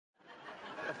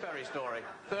scary story.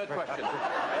 Third question.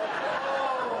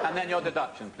 And then your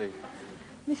deduction, please.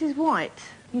 Mrs. White,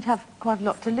 you'd have quite a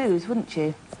lot to lose, wouldn't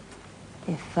you,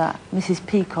 if Mrs.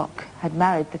 Peacock had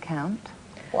married the Count?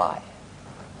 Why?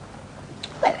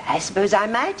 Well, I suppose I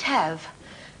might have,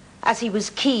 as he was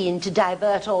keen to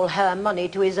divert all her money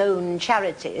to his own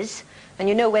charities, and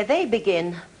you know where they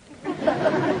begin.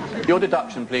 Your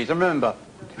deduction, please. And remember,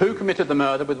 who committed the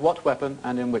murder, with what weapon,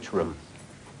 and in which room?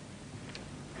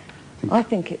 I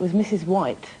think it was Mrs.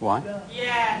 White. Why?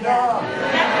 Yeah.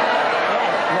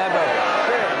 Never.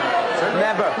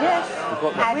 Never. Yes.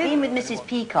 I've been with Mrs.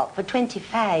 Peacock for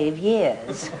 25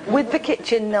 years. With the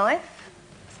kitchen knife?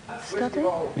 Study?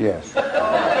 Yes.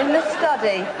 In the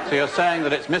study? So you're saying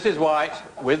that it's Mrs. White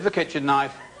with the kitchen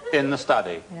knife in the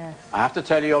study? Yes. I have to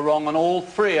tell you you're wrong on all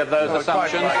three of those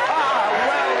assumptions. Right.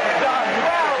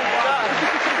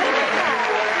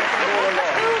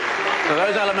 So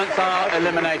those elements are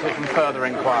eliminated from further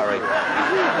inquiry.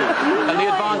 And the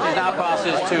advantage now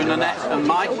passes to Nanette and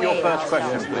Mike. Your first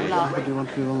question, please. What do you want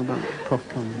to do all about Prof.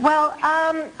 Plum? Well,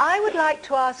 I would like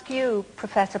to ask you,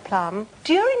 Professor Plum,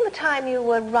 during the time you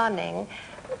were running,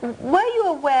 were you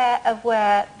aware of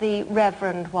where the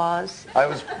Reverend was? I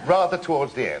was rather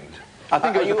towards the end. I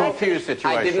think it was a confused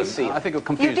situation. I didn't see him. I think it was a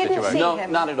confused You didn't situation. see No, him?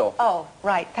 not at all. Oh,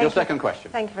 right. Thank Your you. second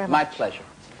question. Thank you very My much. pleasure.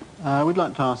 We'd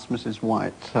like to ask Mrs.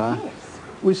 White.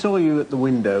 We saw you at the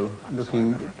window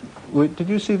looking... Did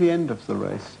you see the end of the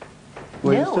race?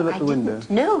 Were you still at the window? Didn't.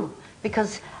 No,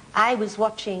 because I was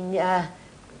watching the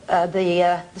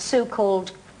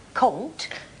so-called Comte,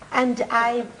 and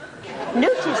I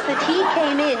noticed that he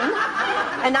came in,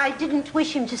 and I didn't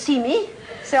wish him to see me,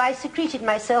 so I secreted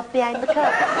myself behind the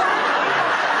curtain.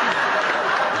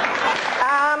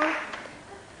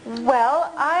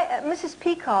 Well, Mrs.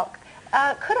 Peacock,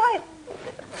 could I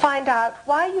find out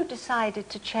why you decided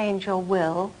to change your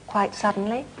will quite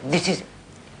suddenly?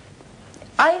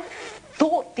 I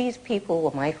thought these people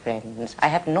were my friends. I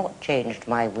have not changed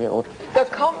my will. The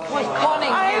Comte was conning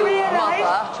you, Mother.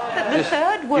 That the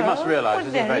third will You must realise was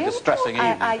this is a very distressing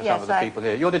evening for some of the people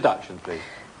here. Your deduction, please.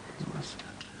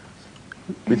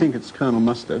 We think it's Colonel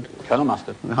Mustard. Colonel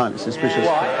Mustard. We're highly suspicious.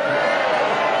 No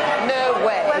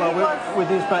way. Well, with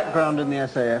his background in the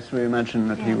SAS, we imagine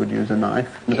that he would use a knife.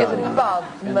 He is above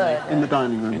murder. In the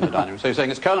dining room. In the dining room. So you're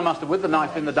saying it's Colonel Mustard with the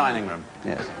knife in the dining room?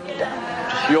 Yes.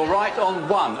 You're right on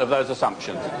one of those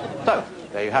assumptions. So,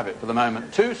 there you have it for the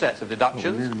moment. Two sets of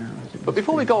deductions. But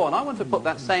before we go on, I want to put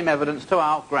that same evidence to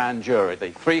our grand jury,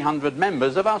 the 300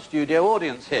 members of our studio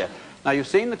audience here. Now, you've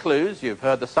seen the clues, you've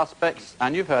heard the suspects,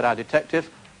 and you've heard our detective.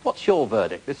 What's your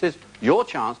verdict? This is your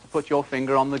chance to put your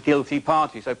finger on the guilty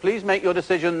party. So please make your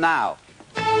decision now.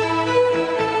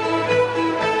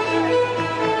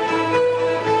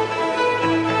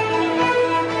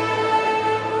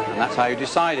 And that's how you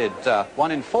decided.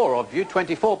 1 in 4 of you,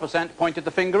 24%, pointed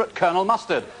the finger at Colonel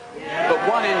Mustard. But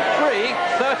 1 in 3,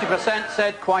 30%,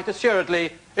 said quite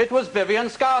assuredly it was Vivian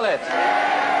Scarlett.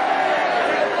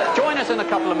 Join us in a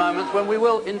couple of moments when we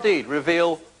will indeed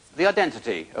reveal the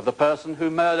identity of the person who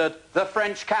murdered the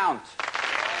French Count.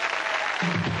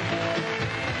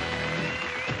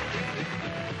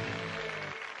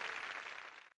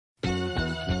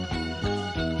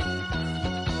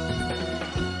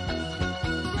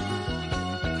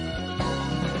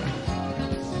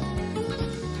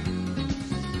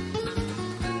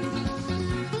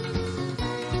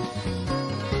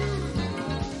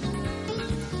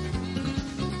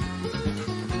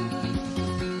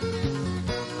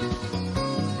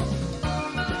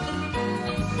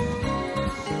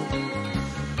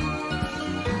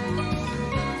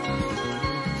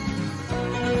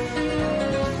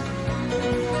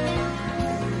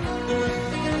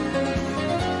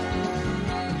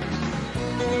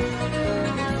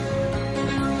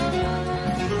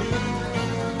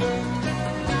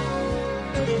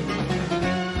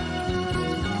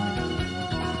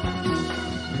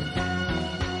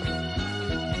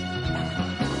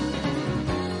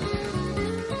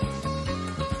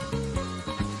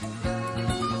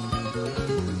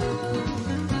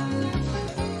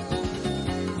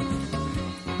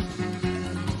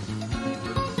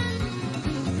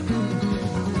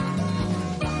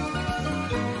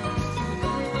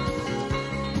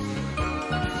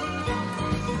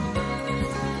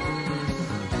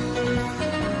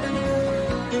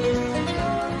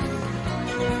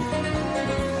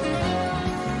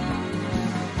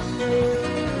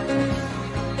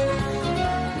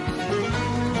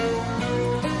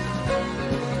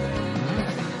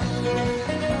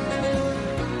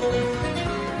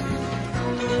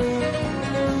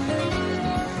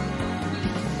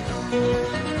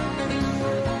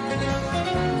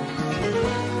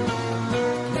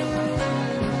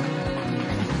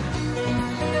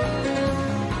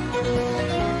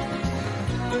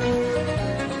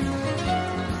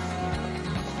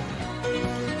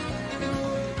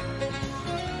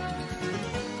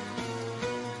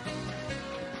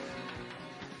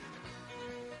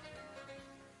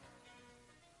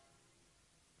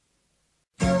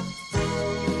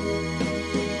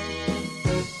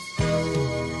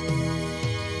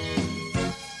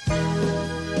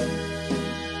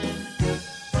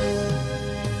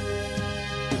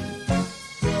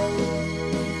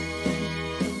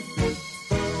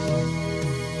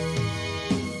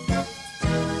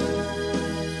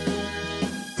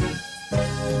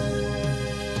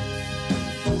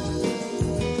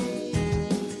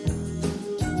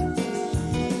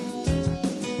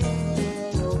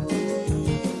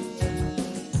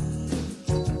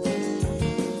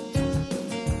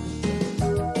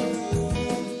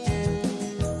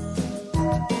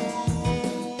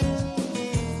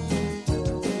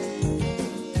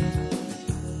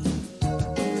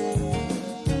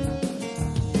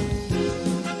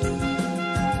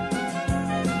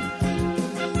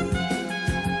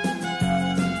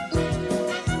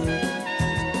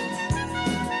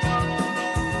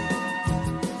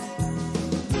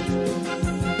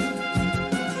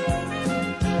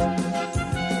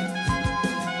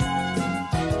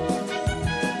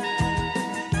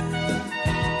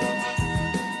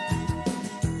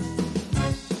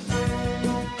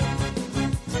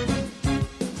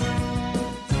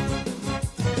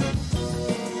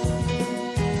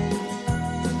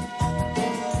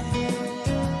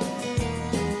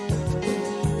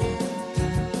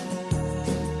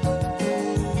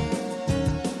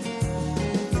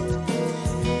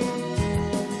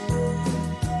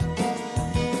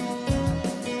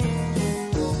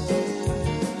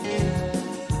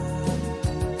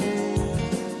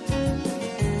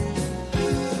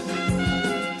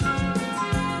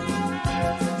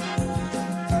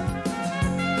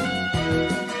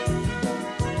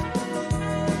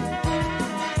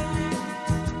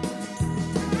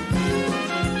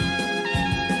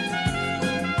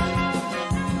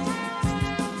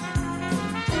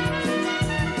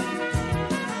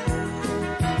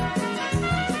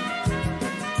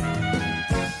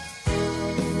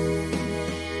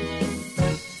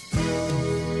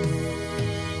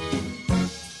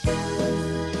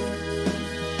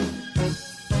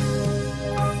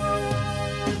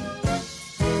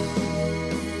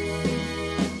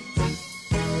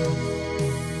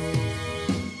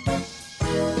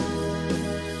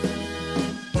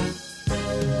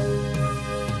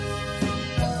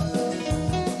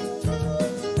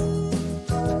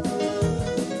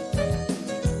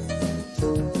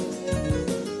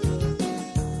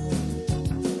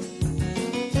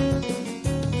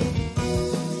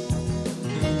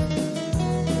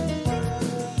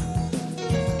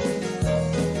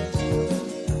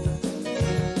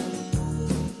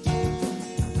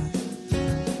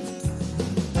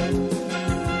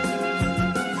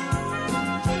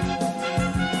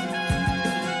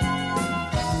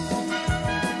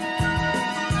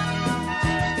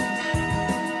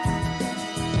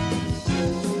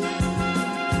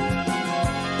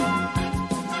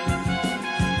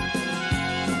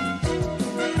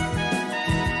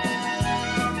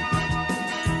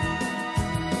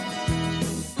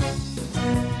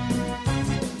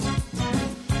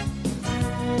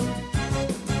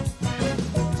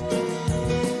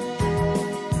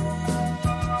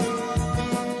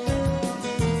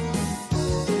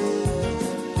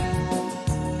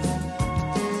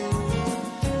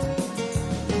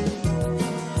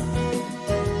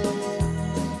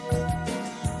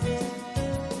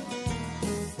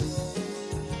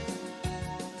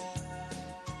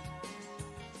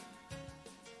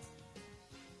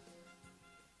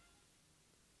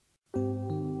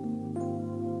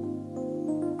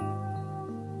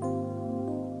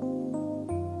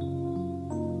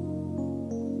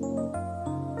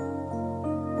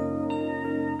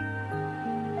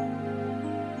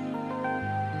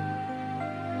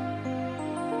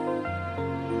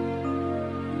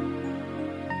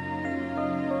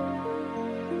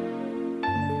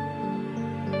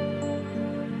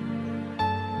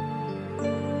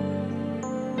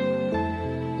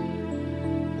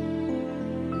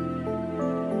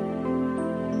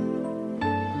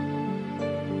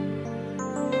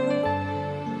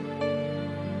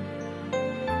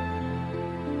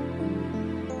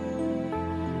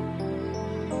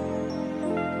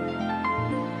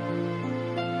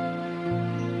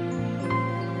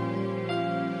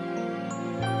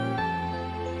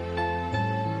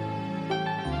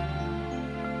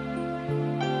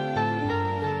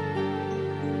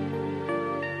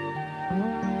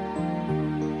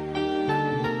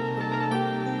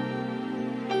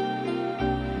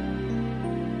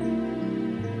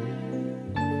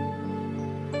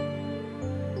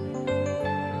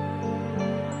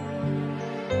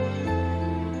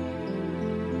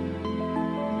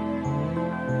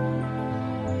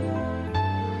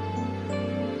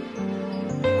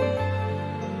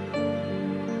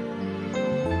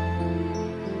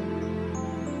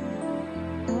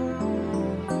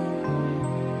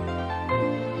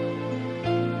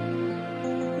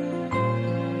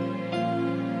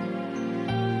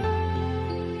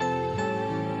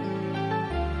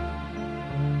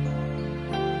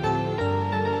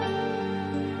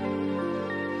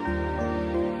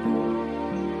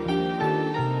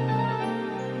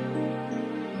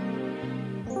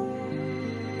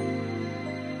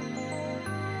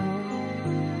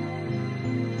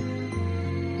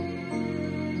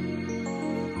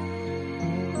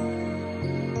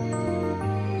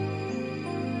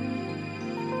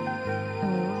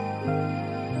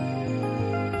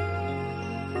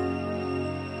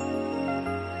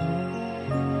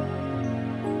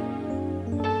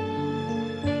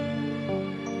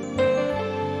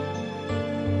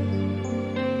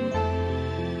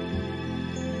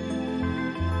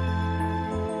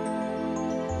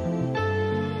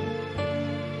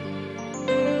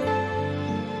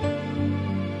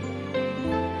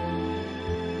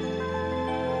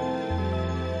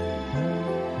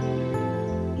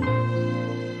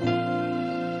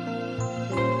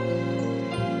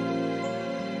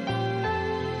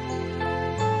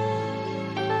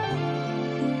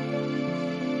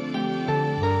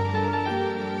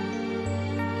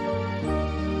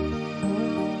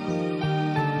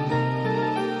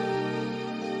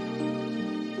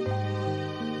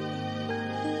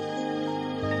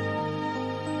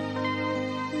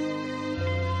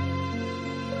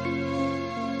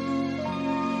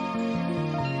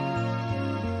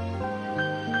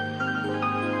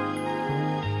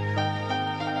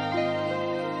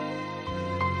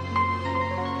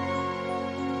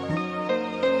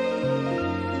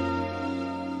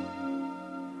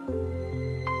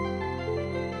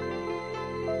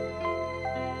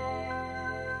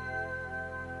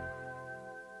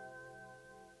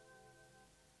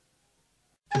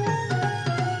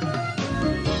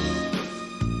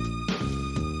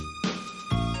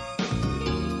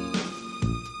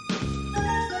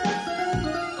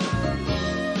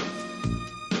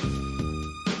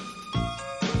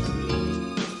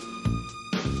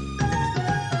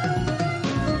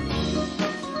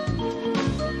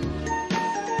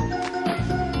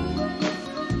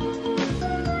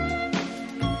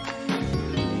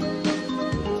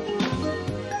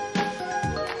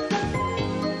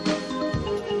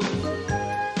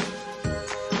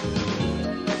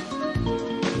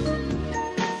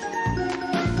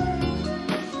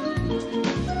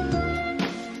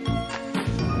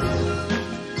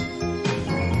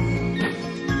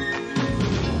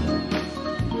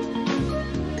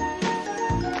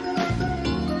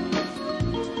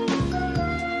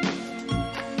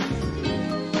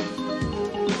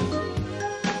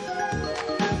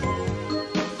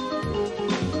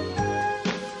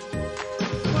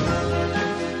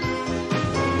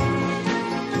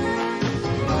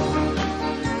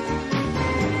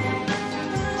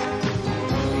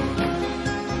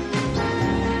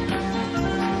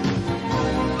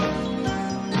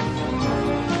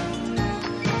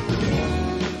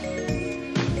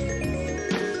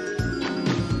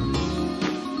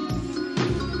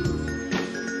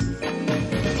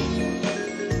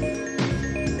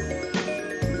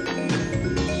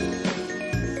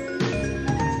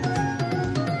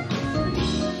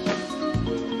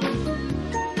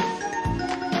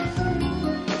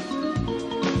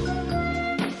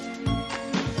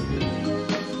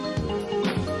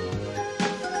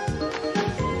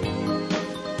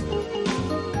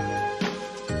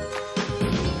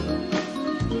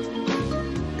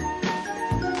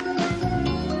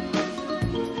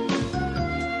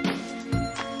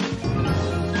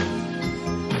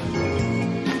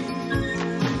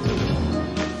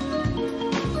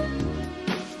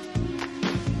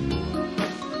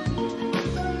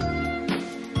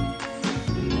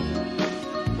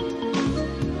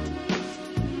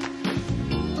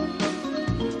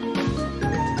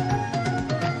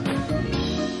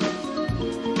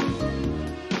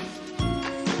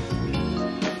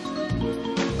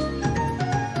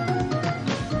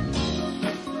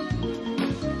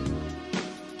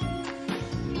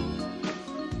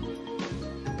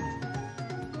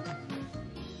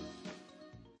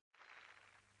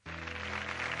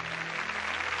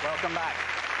 Welcome back.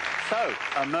 So,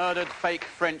 a murdered fake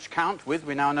French count with,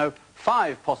 we now know,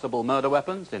 5 possible murder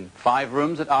weapons in 5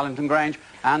 rooms at Arlington Grange,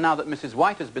 and now that Mrs.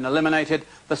 White has been eliminated,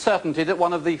 the certainty that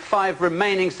one of the 5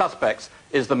 remaining suspects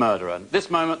is the murderer. And at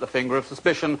this moment, the finger of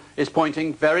suspicion is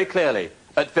pointing very clearly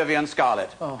at Vivian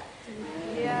Scarlett. Oh.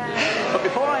 Yeah. But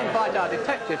before I invite our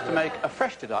detectives to make a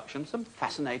fresh deduction, some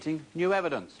fascinating new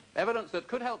evidence. Evidence that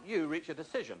could help you reach a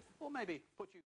decision, or maybe put you...